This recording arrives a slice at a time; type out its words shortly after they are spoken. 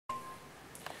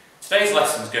Today's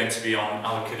lesson is going to be on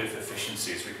allocative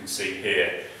efficiency, as we can see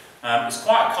here. It's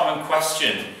quite a common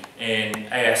question in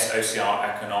AS/OCR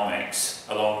economics,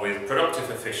 along with productive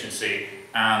efficiency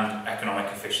and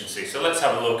economic efficiency. So let's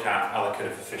have a look at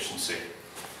allocative efficiency.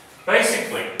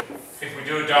 Basically, if we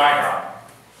do a diagram,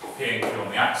 P and Q on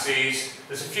the axes,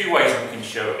 there's a few ways we can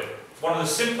show it. One of the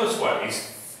simplest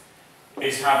ways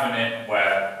is having it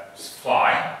where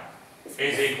supply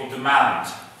is equal to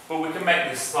demand. But we can make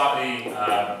this slightly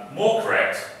more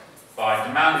correct by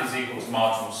demand is equal to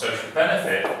marginal social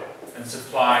benefit and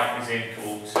supply is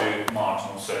equal to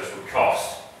marginal social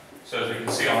cost. So as we can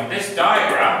see on this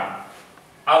diagram,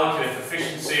 allocative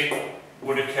efficiency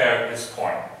would occur at this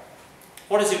point.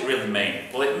 What does it really mean?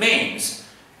 Well, it means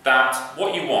that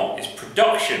what you want is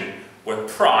production where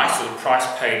price, or the price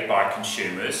paid by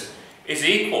consumers, is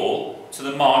equal to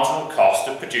the marginal cost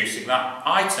of producing that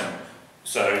item.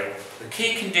 So the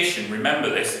key condition, remember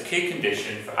this, the key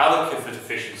condition for allocative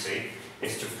efficiency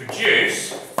is to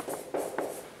produce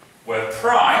where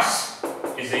price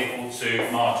is equal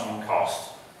to marginal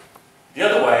cost. The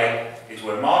other way is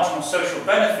where marginal social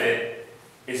benefit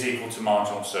is equal to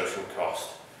marginal social cost.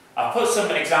 I'll put some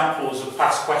examples of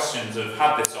past questions I've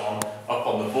had this up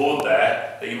on the board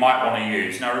there that you might want to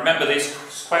use. Now remember, these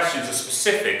questions are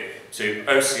specific to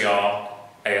OCR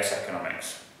AS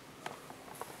economics.